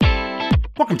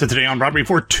Welcome to Today on Broadway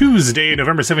for Tuesday,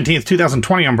 November 17th,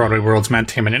 2020 on Broadway World's Matt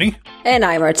Tamanini. And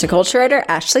I'm arts and culture writer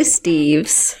Ashley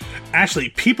Steves. Ashley,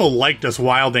 people liked us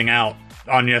wilding out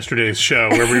on yesterday's show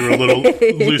where we were a little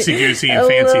loosey-goosey and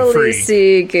fancy-free.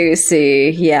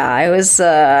 Loosey-goosey. Yeah, I was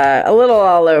a little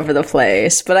all over the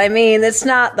place. But I mean, it's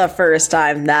not the first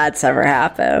time that's ever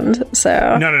happened.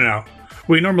 So No.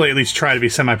 We normally at least try to be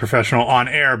semi-professional on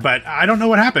air, but I don't know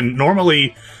what happened.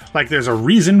 Normally, like, there's a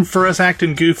reason for us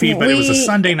acting goofy, but it was a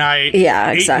Sunday night.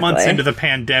 Yeah, exactly. 8 months into the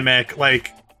pandemic.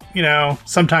 Like, you know,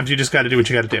 sometimes you just got to do what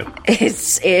you got to do.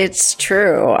 It's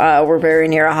true. We're very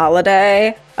near a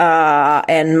holiday,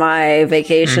 and my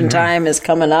vacation time is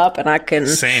coming up, and I can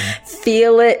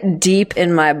feel it deep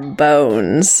in my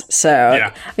bones. So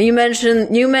yeah. you mentioned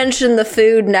the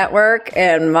Food Network,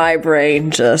 and my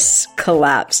brain just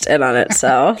collapsed in on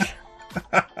itself.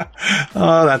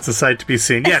 Oh, that's a sight to be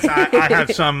seen. Yes, I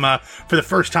have some, for the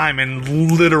first time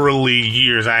in literally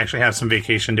years, I actually have some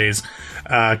vacation days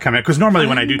coming up. Because normally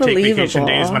when I do take vacation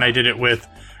days, when I did it with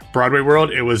Broadway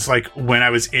World, it was like when I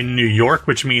was in New York,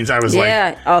 which means I was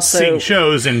also seeing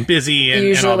shows and busy and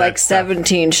usually and all like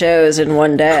 17 shows in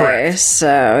one day. Correct. So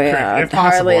yeah, if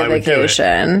possible, hardly a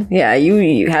vacation. Yeah,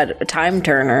 you had a time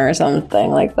turner or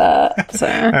something like that. So I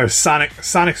have a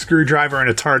sonic screwdriver and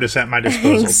a TARDIS at my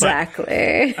disposal.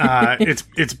 Exactly. But,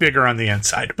 it's bigger on the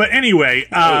inside. But anyway,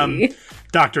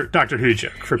 Doctor Who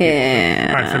joke for people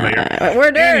who aren't familiar.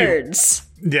 We're nerds.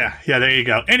 Yeah, there you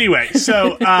go. Anyway,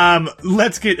 so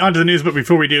let's get onto the news, but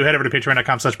before we do, head over to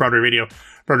patreon.com/Broadway Radio,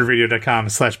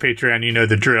 BroadwayRadio.com/Patreon. You know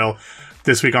the drill.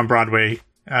 This week on Broadway,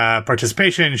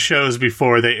 participation shows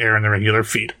before they air in the regular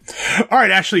feed. All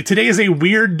right, Ashley, today is a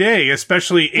weird day,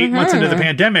 especially 8 months into the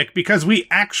pandemic, because we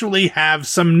actually have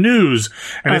some news.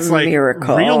 And it's like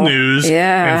miracle. Real news.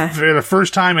 Yeah. And for the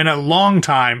first time in a long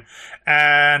time.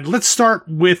 And let's start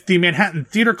with the Manhattan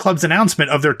Theater Club's announcement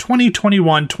of their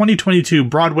 2021-2022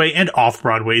 Broadway and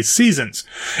Off-Broadway seasons.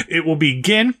 It will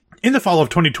begin in the fall of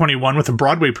 2021 with a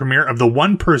Broadway premiere of the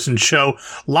one-person show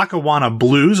Lackawanna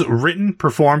Blues, written,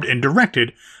 performed, and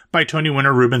directed by Tony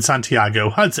winner Ruben Santiago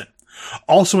Hudson.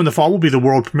 Also in the fall will be the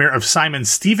world premiere of Simon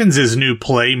Stevens' new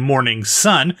play, Morning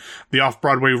Sun. The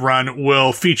off-Broadway run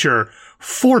will feature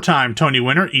four-time Tony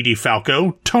winner Edie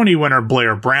Falco, Tony winner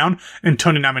Blair Brown, and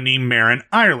Tony nominee Maren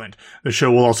Ireland. The show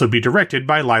will also be directed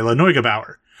by Lila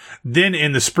Neugebauer. Then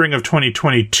in the spring of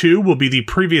 2022 will be the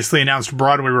previously announced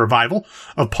Broadway revival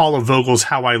of Paula Vogel's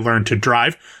How I Learned to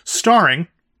Drive, starring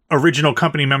original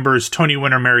company members Tony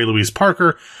winner Mary Louise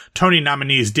Parker, Tony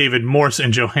nominees David Morse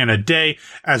and Johanna Day,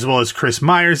 as well as Chris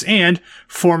Myers, and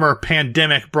former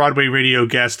pandemic Broadway radio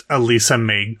guest Elisa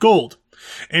May Gold.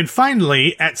 And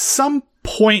finally, at some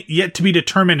point yet to be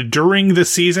determined during the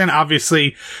season,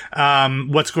 obviously,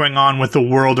 what's going on with the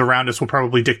world around us will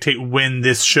probably dictate when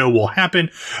this show will happen,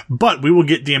 but we will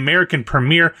get the American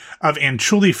premiere of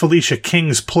Anchuli Felicia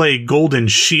King's play Golden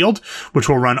Shield, which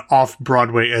will run off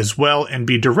Broadway as well and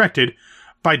be directed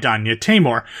by Danya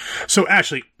Tamor. So,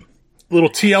 Ashley, little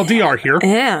TLDR here.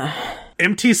 Yeah.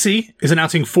 MTC is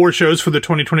announcing 4 shows for the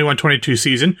 2021-22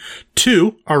 season.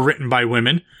 2 are written by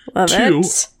women.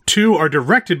 Two are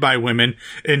directed by women,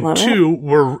 and 2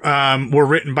 were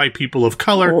written by people of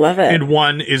color. And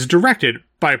 1 is directed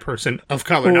by a person of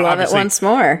color. Now, Love it once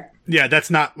more. Yeah, that's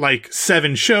not like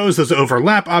 7 shows. Those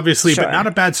overlap, obviously, but not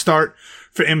a bad start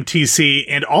for MTC.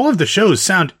 And all of the shows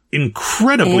sound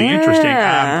incredibly interesting.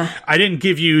 I didn't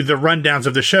give you the rundowns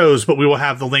of the shows, but we will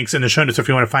have the links in the show notes if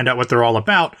you want to find out what they're all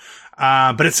about.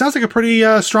 But it sounds like a pretty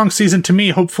strong season to me.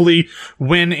 Hopefully,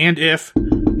 when and if,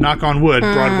 knock on wood,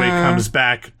 Broadway comes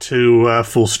back to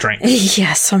full strength.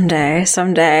 Yeah, someday.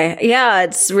 Yeah,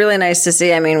 it's really nice to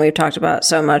see. I mean, we've talked about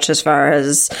so much as far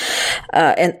as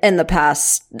in the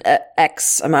past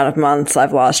X amount of months.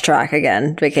 I've lost track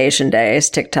again. Vacation days,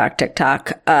 tick tock.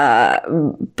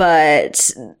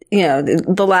 But you know,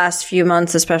 the last few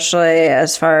months, especially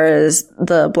as far as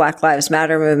the Black Lives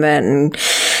Matter movement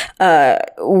and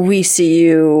we see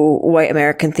you, white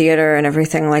American theater and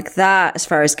everything like that, as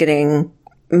far as getting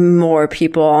more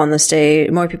people on the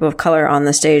stage, more people of color on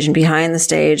the stage and behind the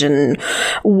stage, and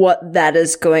what that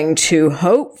is going to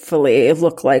hopefully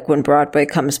look like when Broadway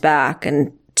comes back,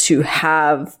 and to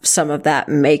have some of that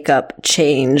makeup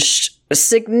changed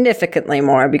significantly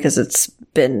more, because it's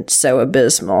been so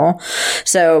abysmal.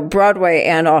 So Broadway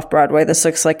and off-Broadway, this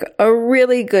looks like a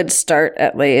really good start,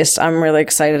 at least. I'm really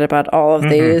excited about all of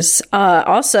these.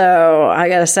 Also, I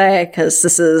gotta say, because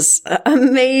this is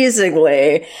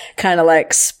amazingly kind of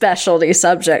like specialty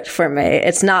subject for me,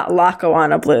 it's not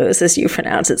Lackawanna Blues, as you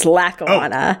pronounce it. It's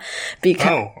Lackawanna,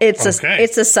 because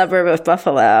it's a suburb of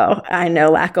Buffalo. I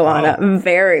know Lackawanna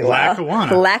very well.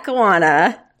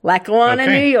 Lackawanna,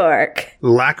 New York.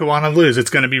 Lackawanna Blues.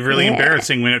 It's going to be really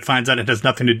embarrassing when it finds out it has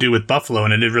nothing to do with Buffalo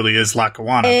and it really is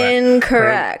Lackawanna.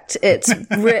 Incorrect. It's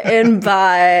written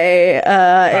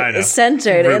by,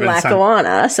 centered in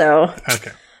Lackawanna, so. Okay.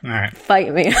 All right.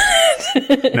 Fight me.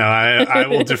 No, I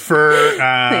will defer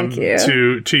Thank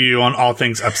you. to you on all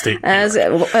things upstate. As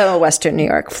Western New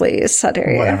York, please. How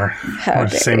dare you? Whatever. How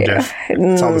dare same you? diff.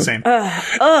 It's all the same.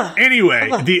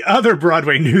 Anyway, the other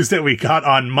Broadway news that we got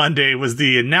on Monday was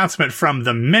the announcement from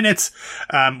The Minutes,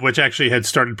 which actually had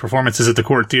started performances at the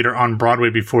Court Theater on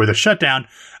Broadway before the shutdown.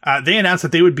 They announced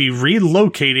that they would be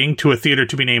relocating to a theater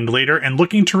to be named later and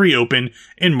looking to reopen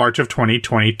in March of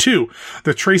 2022.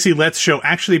 The Tracy Letts show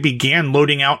actually began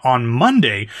loading out on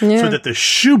Monday so that the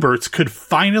Schuberts could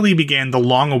finally begin the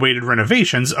long-awaited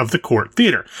renovations of the Court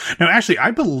Theater. Now, actually, I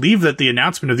believe that the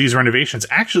announcement of these renovations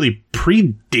actually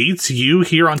predates you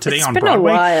here on Today on Broadway. It's been a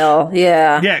while,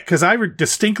 yeah. Yeah, because I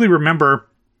distinctly remember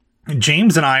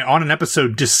James and I on an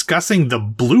episode discussing the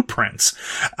blueprints,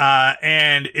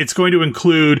 and it's going to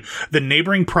include the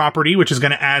neighboring property, which is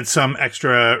going to add some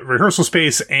extra rehearsal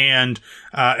space and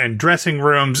dressing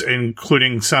rooms,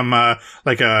 including some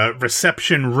like a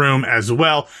reception room as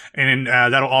well, and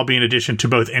that'll all be in addition to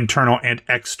both internal and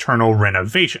external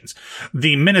renovations.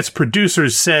 The Minutes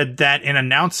producers said that in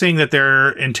announcing that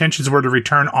their intentions were to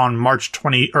return on March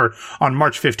 15th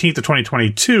of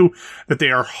 2022, that they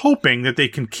are hoping that they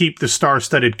can keep the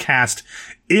star-studded cast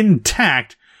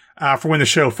intact for when the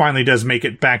show finally does make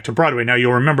it back to Broadway. Now,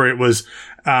 you'll remember it was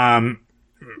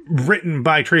written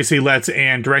by Tracy Letts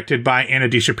and directed by Anna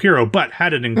DiShapiro, but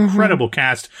had an incredible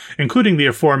cast, including the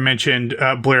aforementioned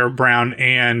Blair Brown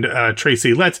and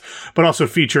Tracy Letts, but also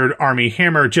featured Armie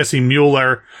Hammer, Jesse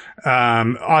Mueller,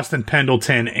 Austin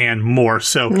Pendleton, and more.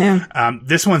 So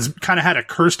this one's kind of had a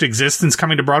cursed existence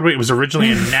coming to Broadway. It was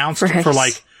originally announced for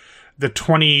like the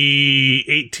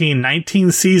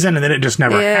 2018-19 season, and then it just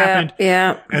never happened.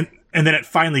 Yeah. And then it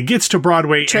finally gets to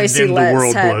Broadway, Tracy and then Letts the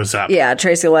world blows up. Yeah,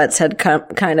 Tracy Letts had come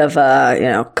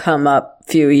up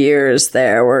few years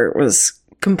there where it was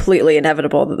completely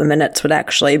inevitable that the Minutes would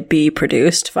actually be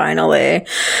produced finally.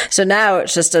 So now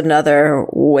it's just another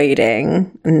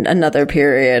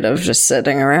period of just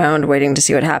sitting around waiting to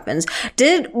see what happens.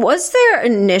 Was there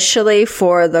initially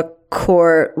for the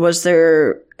Court, was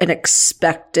there an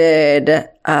expected,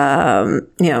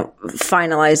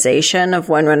 finalization of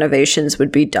when renovations would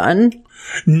be done?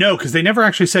 No, because they never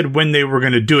actually said when they were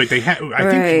going to do it. They had, I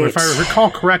think, if I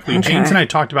recall correctly, James and I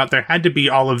talked about there had to be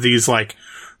all of these like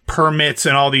permits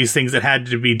and all these things that had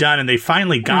to be done, and they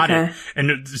finally got it.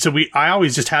 And so I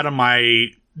always just had on my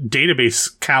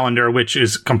database calendar, which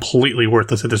is completely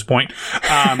worthless at this point.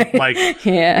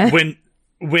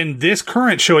 When this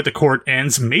current show at the Court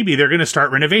ends, maybe they're going to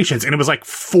start renovations. And it was like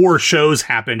 4 shows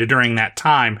happened during that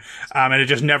time. And it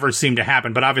just never seemed to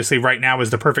happen. But obviously right now is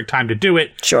the perfect time to do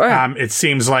it. Sure. It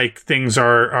seems like things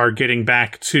are getting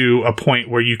back to a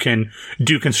point where you can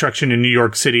do construction in New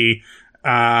York City,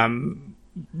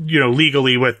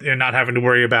 legally with and not having to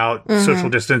worry about social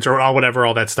distance or whatever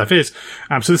all that stuff is.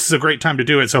 So this is a great time to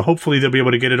do it. So hopefully they'll be able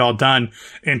to get it all done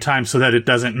in time so that it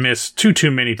doesn't miss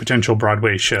too many potential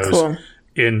Broadway shows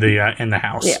in the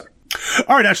house. Yeah.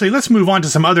 All right, Ashley, let's move on to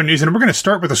some other news, and we're going to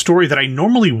start with a story that I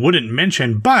normally wouldn't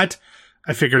mention, but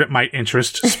I figured it might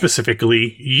interest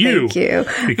specifically you. Thank you.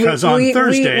 Because on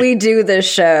Thursday... We do this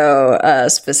show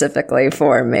specifically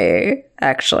for me,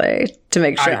 actually, to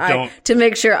make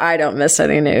sure I don't miss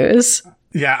any news.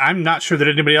 Yeah, I'm not sure that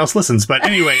anybody else listens, but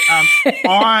anyway,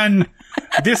 on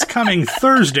this coming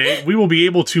Thursday, we will be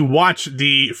able to watch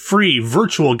the free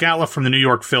virtual gala from the New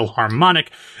York Philharmonic.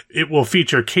 It will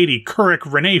feature Katie Couric,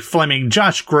 Renee Fleming,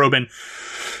 Josh Groban,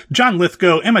 John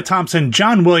Lithgow, Emma Thompson,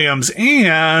 John Williams,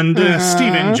 and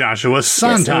Stephen Joshua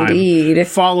Sondheim. Yes, indeed.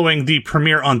 Following the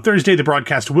premiere on Thursday, the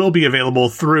broadcast will be available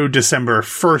through December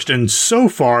 1st, and so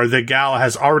far, the gala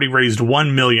has already raised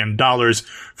 $1 million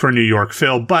for New York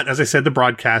Phil, but as I said, the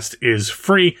broadcast is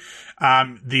free.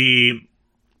 The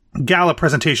gala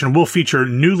presentation will feature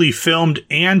newly filmed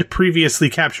and previously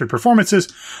captured performances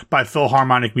by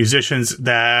Philharmonic musicians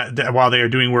that while they are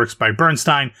doing works by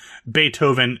Bernstein,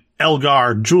 Beethoven,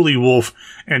 Elgar, Julie Wolfe,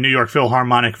 and New York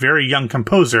Philharmonic very young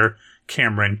composer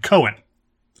Cameron Cohen.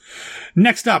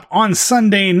 Next up, on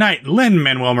Sunday night,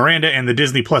 Lin-Manuel Miranda and the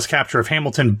Disney Plus capture of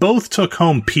Hamilton both took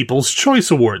home People's Choice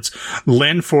Awards.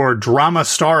 Lin for Drama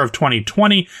Star of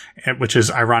 2020, which is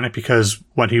ironic because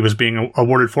what he was being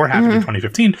awarded for happened in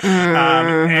 2015.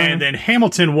 And then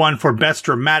Hamilton won for Best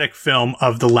Dramatic Film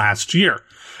of the last year.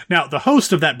 Now, the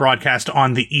host of that broadcast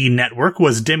on the E! Network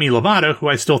was Demi Lovato, who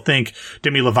I still think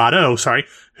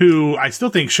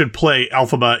should play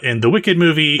Elphaba in the Wicked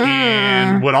movie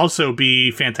and would also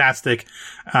be fantastic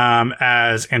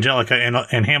as Angelica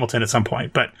in Hamilton at some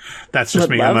point. But that's just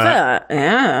me. Love that.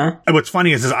 Yeah. What's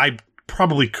funny is I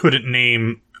probably couldn't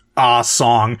name a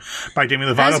song by Demi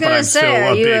Lovato, but I'm still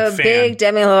a big fan. Are you a big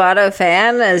Demi Lovato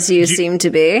fan, as you seem to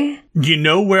be? You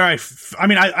know where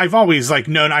I've always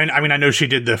known. I know she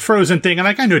did the Frozen thing, and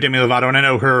I know Demi Lovato, and I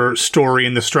know her story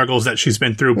and the struggles that she's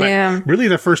been through. But really,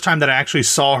 the first time that I actually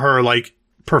saw her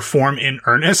perform in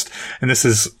earnest, and this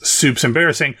is soups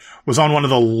embarrassing, was on one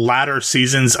of the latter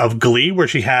seasons of Glee, where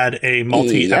she had a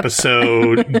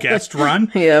multi-episode guest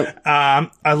run,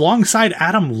 alongside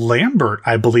Adam Lambert,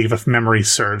 I believe, if memory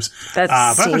serves. But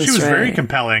I thought she was very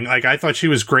compelling. I thought she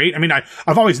was great. I mean,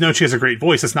 I've always known she has a great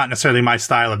voice. It's not necessarily my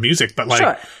style of music,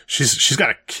 but she's got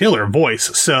a killer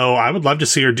voice. So I would love to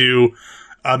see her do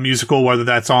a musical, whether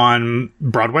that's on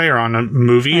Broadway or on a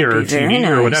movie or TV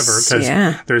or whatever, because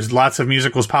there's lots of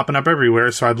musicals popping up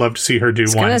everywhere. So I'd love to see her do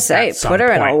one. I was going to say, put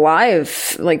her in a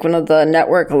live, one of the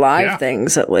network live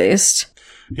things at least.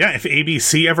 Yeah, if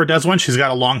ABC ever does one, she's got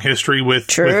a long history with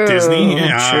Disney.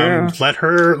 Let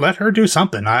her do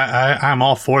something. I'm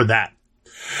all for that.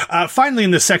 Finally,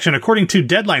 in this section, according to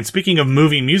Deadline, speaking of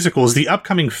movie musicals, the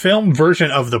upcoming film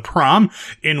version of The Prom,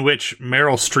 in which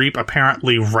Meryl Streep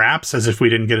apparently raps, as if we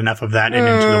didn't get enough of that in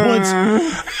Into the Woods.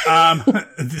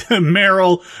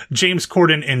 Meryl, James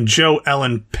Corden, and Joe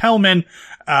Ellen Pellman,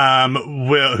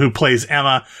 who plays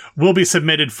Emma, will be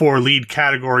submitted for lead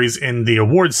categories in the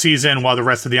awards season, while the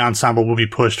rest of the ensemble will be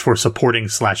pushed for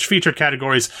supporting/featured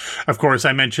categories. Of course,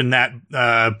 I mentioned that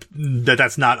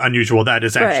that's not unusual. That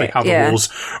is actually how the rules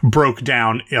broke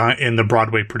down in the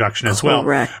Broadway production as well.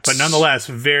 But nonetheless,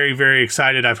 very, very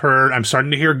excited. I'm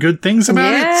starting to hear good things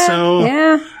about it.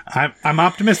 So I'm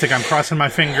optimistic. I'm crossing my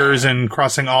fingers and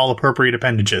crossing all appropriate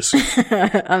appendages.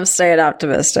 I'm staying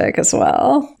optimistic as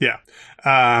well. Yeah.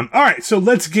 All right, so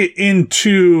let's get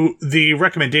into the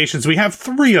recommendations. We have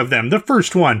 3 of them. The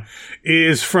first one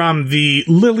is from the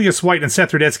Lilius White and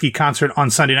Seth Rudetsky concert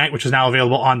on Sunday night, which is now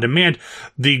available on demand.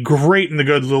 The great and the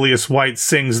good Lilius White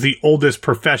sings The Oldest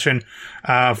Profession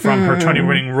from her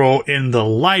Tony-winning role in The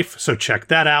Life, so check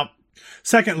that out.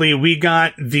 Secondly, we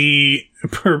got the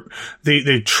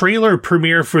trailer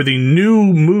premiere for the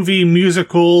new movie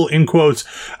musical, in quotes,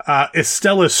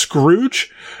 Estella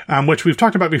Scrooge, which we've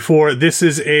talked about before. This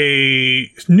is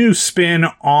a new spin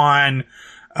on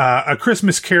A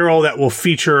Christmas Carol that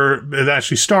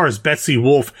actually stars Betsy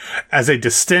Wolfe as a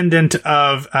descendant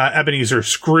of Ebenezer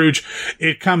Scrooge.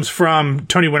 It comes from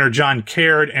Tony winner John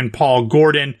Caird and Paul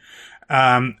Gordon.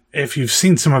 If you've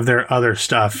seen some of their other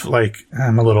stuff,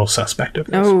 I'm a little suspect of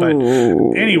this. But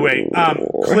anyway,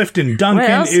 Clifton Duncan what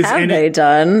else have they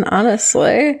done,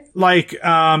 honestly?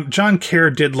 John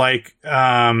Caird did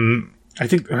I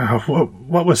think,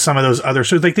 what was some of those other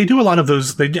shows? They do a lot of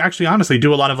those. They actually honestly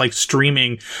do a lot of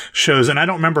streaming shows. And I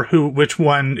don't remember which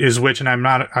one is which. And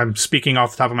I'm speaking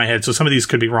off the top of my head. So some of these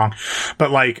could be wrong.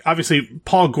 But obviously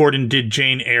Paul Gordon did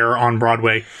Jane Eyre on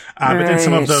Broadway. But then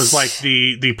some of those,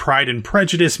 the Pride and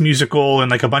Prejudice musical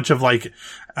and a bunch of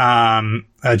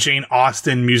Jane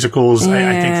Austen musicals.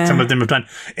 I think some of them have done.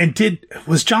 And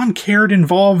was John Caird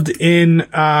involved in,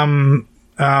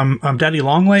 Daddy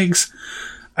Longlegs?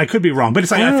 I could be wrong,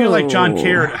 but I feel like John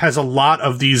Caird has a lot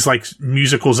of these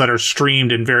musicals that are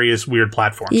streamed in various weird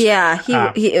platforms. Yeah,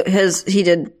 he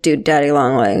did do Daddy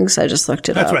Longlegs. I just looked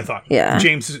it up. That's what I thought. Yeah,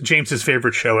 James's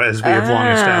favorite show, as we have long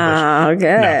established. Oh,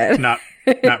 good. No,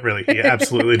 not really. He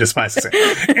absolutely despises it.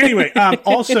 Anyway,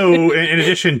 also in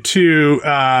addition to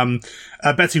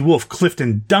Betsy Wolfe,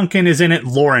 Clifton Duncan is in it,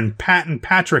 Lauren Patton,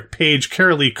 Patrick Page,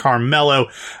 Carolee Carmelo,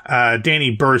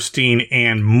 Danny Burstein,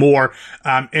 and more.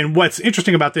 And what's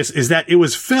interesting about this is that it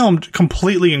was filmed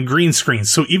completely in green screen.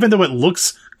 So even though it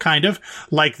looks kind of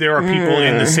like there are people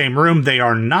in the same room, they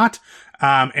are not.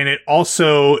 And it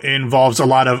also involves a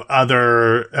lot of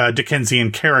other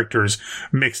Dickensian characters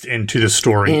mixed into the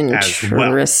story as well.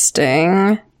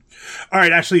 Interesting. All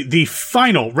right, Ashley, the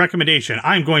final recommendation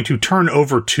I'm going to turn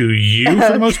over to you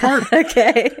for the most part.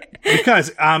 Okay.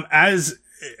 Because as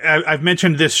I've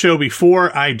mentioned this show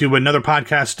before. I do another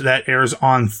podcast that airs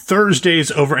on Thursdays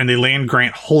over in the Land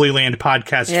Grant Holy Land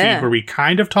podcast feed, where we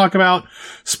kind of talk about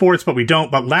sports, but we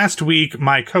don't. But last week,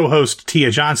 my co-host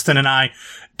Tia Johnston and I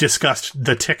discussed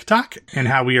the TikTok and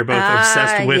how we are both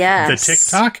obsessed with the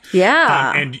TikTok.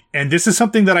 Yeah. And this is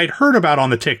something that I'd heard about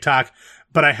on the TikTok,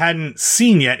 but I hadn't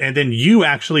seen yet. And then you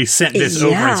actually sent this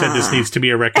over and said this needs to be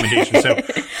a recommendation. So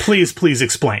please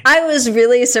explain. I was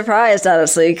really surprised,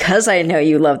 honestly, because I know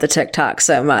you love the TikTok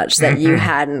so much that you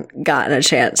hadn't gotten a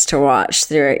chance to watch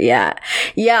through it yet.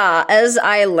 Yeah, as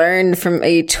I learned from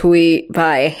a tweet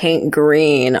by Hank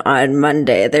Green on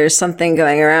Monday, there's something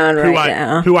going around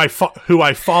now. Who I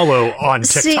follow on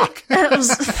TikTok.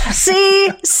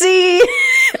 See,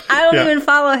 I don't even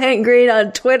follow Hank Green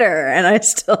on Twitter, and I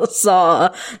still saw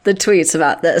the tweets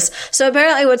about this. So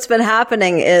apparently what's been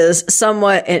happening is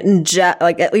somewhat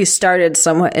at least started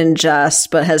somewhat in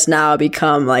jest, but has now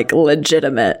become like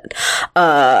legitimate.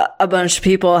 A bunch of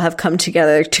people have come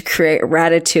together to create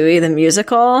Ratatouille the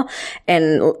musical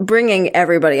and bringing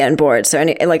everybody on board. So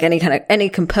any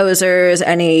composers,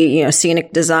 any,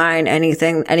 scenic design,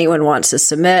 anything anyone wants to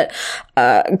submit,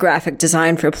 graphic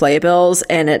design for playbills.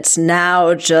 And it's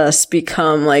now just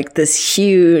become like this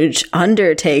huge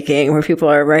undertaking where people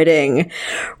are writing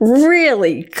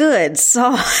really good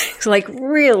songs, like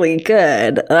really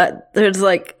good. There's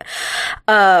like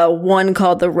one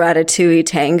called the Ratatouille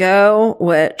Tango,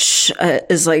 which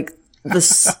is like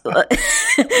this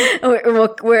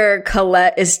where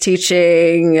Colette is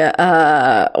teaching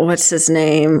what's his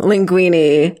name,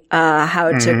 Linguini,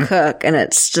 how to cook, and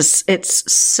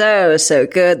it's so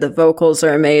good. The vocals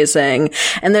are amazing,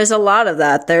 and there's a lot of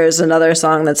that. There's another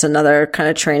song that's another kind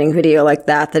of training video like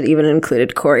that even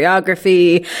included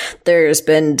choreography. There's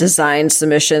been design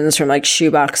submissions from like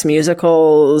shoebox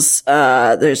musicals.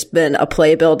 There's been a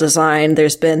playbill design.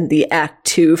 There's been the Act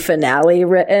 2 finale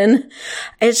written.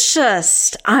 It's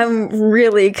just, I'm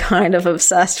really kind of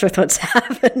obsessed with what's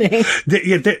happening.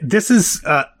 This is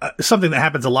something that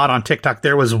happens a lot on TikTok.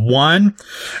 There was one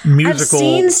musical. I've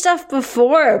seen stuff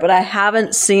before, but I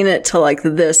haven't seen it to like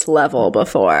this level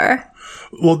before.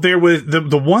 Well, there was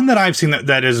the one that I've seen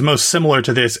that is most similar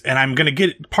to this, and I'm going to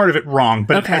get part of it wrong,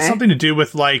 but it has something to do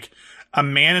with like a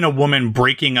man and a woman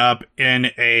breaking up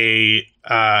in a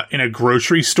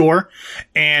grocery store,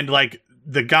 and like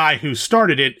the guy who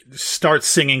started it starts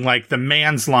singing like the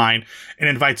man's line and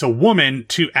invites a woman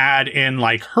to add in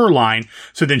like her line.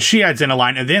 So then she adds in a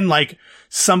line, and then like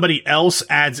somebody else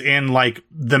adds in like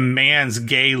the man's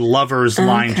gay lover's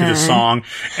line to the song.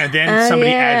 And then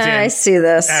somebody adds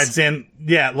in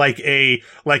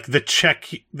like the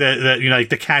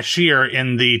cashier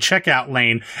in the checkout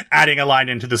lane adding a line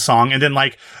into the song. And then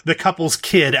like the couple's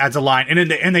kid adds a line,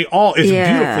 and they all is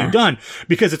beautifully done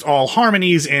because it's all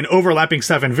harmonies and overlapping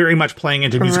stuff and very much playing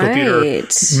into musical theater,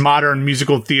 modern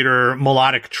musical theater,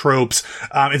 melodic tropes.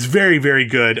 It's very, very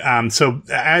good. So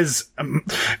as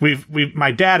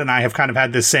my dad and I have kind of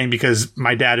had this saying, because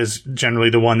my dad is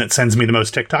generally the one that sends me the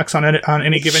most TikToks on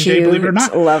any given day, believe it or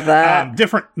not. Love that.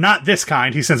 Different, not this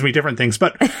kind. He sends me different things,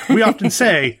 but we often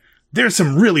say there's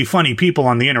some really funny people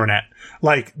on the internet.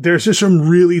 Like there's just some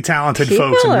really talented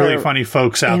folks and really funny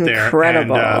folks out there.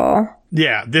 Incredible.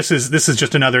 Yeah, this is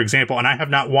just another example, and I have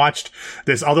not watched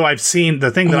this, although I've seen the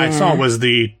thing that I saw was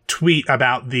the tweet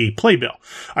about the playbill.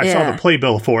 I saw the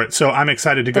playbill for it, so I'm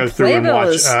excited to go through and watch a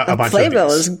bunch of these. The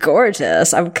playbill is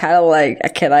gorgeous. I'm kind of like,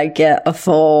 can I get a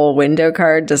full window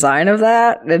card design of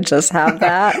that and just have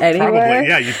that anyway? Probably,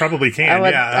 yeah, you probably can.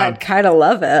 I'd kind of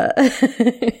love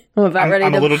it. I'm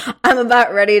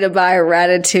about ready to buy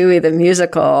Ratatouille the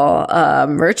musical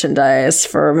merchandise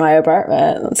for my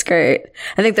apartment. That's great.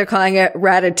 I think they're calling it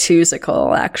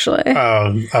Ratatouille, actually.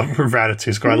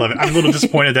 Ratatouille. I love it. I'm a little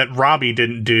disappointed that Robbie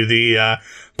didn't do the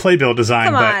playbill design.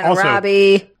 Come but on, also,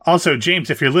 Robbie. Also, James,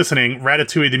 if you're listening,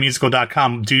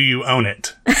 ratatouillethemusical.com, do you own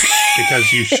it?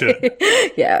 Because you should.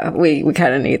 Yeah, we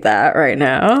kind of need that right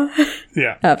now.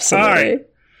 Yeah. Absolutely. All right.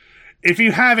 If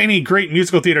you have any great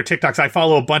musical theater TikToks, I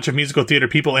follow a bunch of musical theater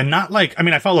people, and not like,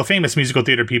 I follow famous musical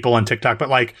theater people on TikTok, but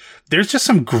like, there's just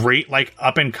some great, like,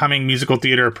 up and coming musical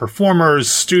theater performers,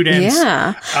 students,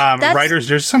 writers.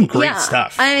 There's some great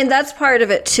stuff. That's part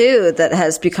of it too, that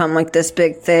has become like this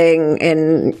big thing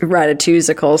in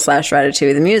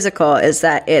Ratatouille/Ratatouille the musical, is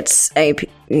that it's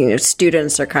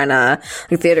students are kind of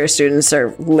like theater students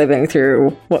are living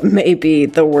through what may be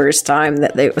the worst time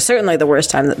that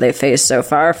they faced so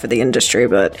far for the industry,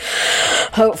 but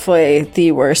hopefully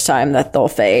the worst time that they'll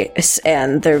face.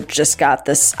 And they've just got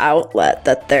this outlet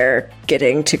that they're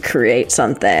getting to create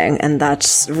something, and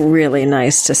that's really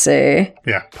nice to see.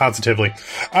 Yeah, positively.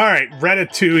 All right,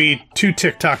 Ratatouille, 2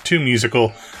 TikTok, 2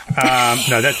 musical.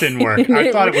 No, that didn't work.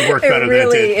 I thought it would work better than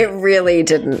it did. It really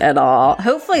didn't at all.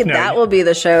 Hopefully that will be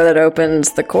the show that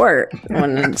opens the court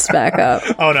when it's back up.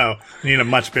 Oh, no. You need a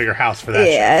much bigger house for that.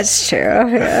 Yeah, it's true.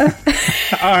 Yeah.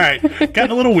 All right.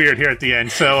 Getting a little weird here at the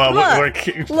end. So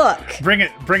look.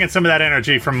 Bringing some of that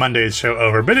energy from Monday's show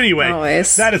over. But anyway,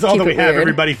 always that is all that we have, weird.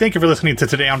 everybody. Thank you for listening to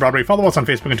Today on Broadway. Follow us on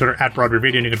Facebook and Twitter at Broadway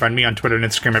Radio, and you can find me on Twitter and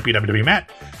Instagram at BWWMatt.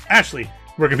 Ashley,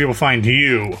 where can people find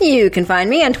you? You can find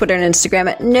me on Twitter and Instagram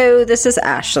at No, This Is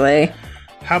Ashley.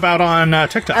 How about on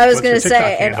TikTok? I was going to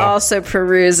say, and also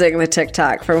perusing the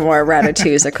TikTok for more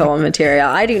Ratatouille material.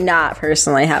 I do not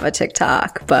personally have a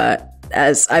TikTok, but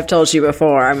as I've told you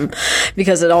before,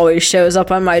 because it always shows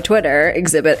up on my Twitter,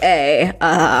 Exhibit A,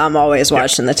 I'm always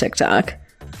watching the TikTok.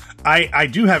 I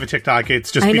do have a TikTok.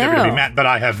 It's just BWWMatt, but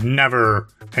I have never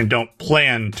and don't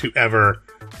plan to ever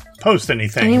post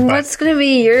anything. I mean, what's going to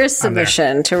be your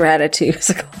submission to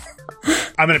Ratatouille?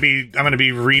 I'm gonna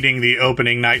be reading the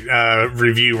opening night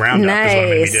review roundup.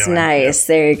 Nice.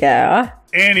 There you go.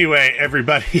 Anyway,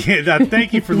 everybody,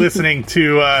 thank you for listening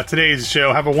to today's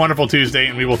show. Have a wonderful Tuesday,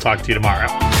 and we will talk to you tomorrow.